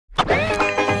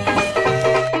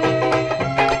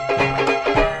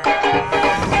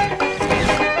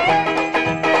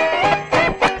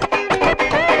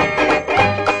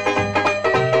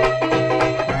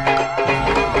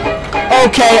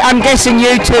Okay, I'm guessing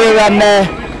you two are on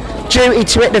duty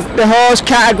to hit the horse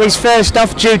categories first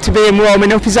off due to being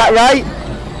warming up, is that right?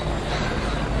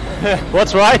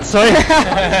 What's right? Sorry.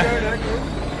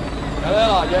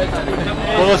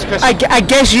 I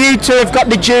guess you two have got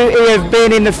the duty of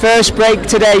being in the first break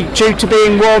today due to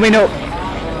being warming up.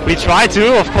 We try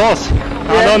to, of course.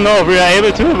 Yeah. I don't know if we are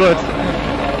able to, but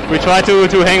we try to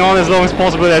hang on as long as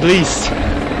possible at least.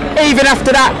 Even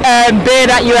after that beer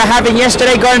that you were having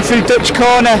yesterday going through Dutch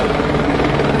Corner?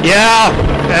 Yeah,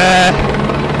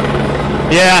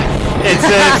 it's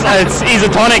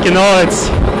isotonic, you know, it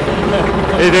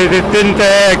didn't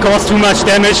cause too much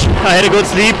damage. I had a good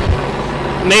sleep.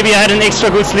 Maybe I had an extra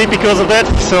good sleep because of that,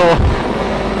 so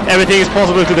everything is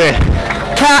possible today.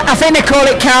 I think they call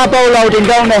it carbo loading,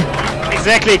 don't they?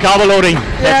 Exactly, carbo loading.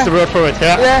 Yeah. That's the word for it.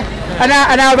 Yeah. Yeah.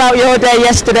 And how about your day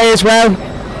yesterday as well?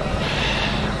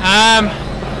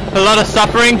 A lot of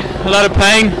suffering, a lot of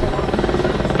pain,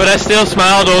 but I still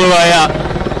smiled all the way out.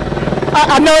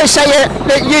 I noticed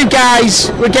that you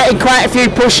guys were getting quite a few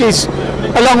pushes,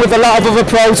 along with a lot of other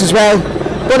pros as well.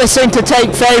 But they seem to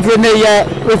take favour in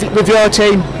with your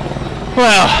team.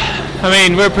 Well, I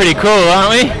mean, we're pretty cool,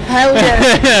 aren't we? Hell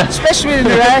yeah. Especially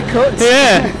with the haircuts.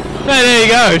 Yeah. Well, there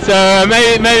you go. So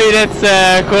maybe that's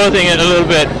causing it a little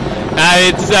bit.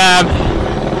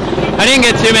 I didn't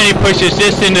get too many pushes.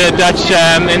 Just in the Dutch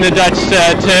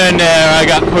turn there, I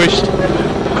got pushed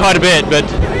quite a bit, but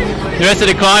the rest of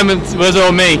the climb was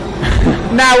all me.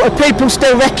 Now, are people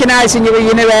still recognising you with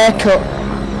your new haircut?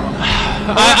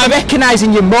 I'm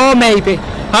recognising you more, maybe.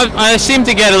 I seem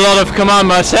to get a lot of command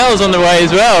Marcel's on the way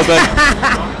as well, but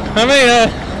I mean,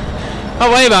 I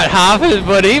weigh about half of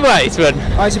what he weighs, but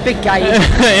he's a big guy.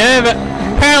 yeah, but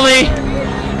apparently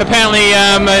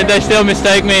they still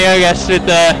mistake me, I guess, with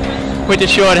the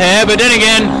short hair. But then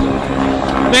again,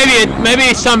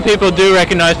 maybe some people do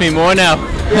recognise me more now.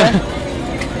 Yeah.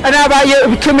 And how about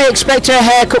you? Can we expect a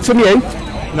haircut from you?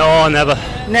 No, never.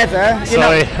 Never?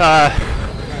 Sorry,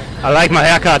 I like my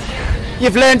haircut.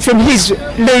 You've learned from his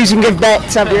losing of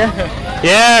bets, have you?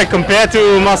 Yeah, compared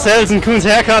to Marcel's and Koen's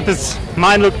haircut,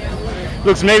 mine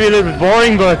looks maybe a little bit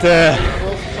boring, but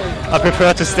I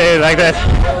prefer to stay like that.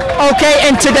 Okay,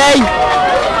 and today,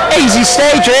 easy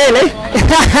stage really.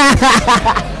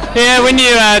 Yeah, when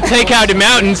you take out the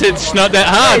mountains, it's not that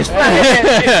hard.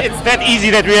 It's that easy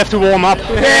that we have to warm up.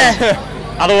 Yeah.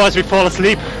 Otherwise we fall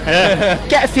asleep. Yeah.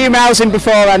 Get a few miles in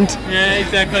beforehand. Yeah,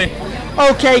 exactly.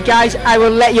 Okay guys, I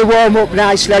will let you warm up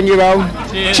nicely on your own.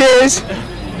 Cheers. Cheers.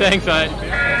 Thanks, mate.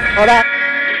 Alright.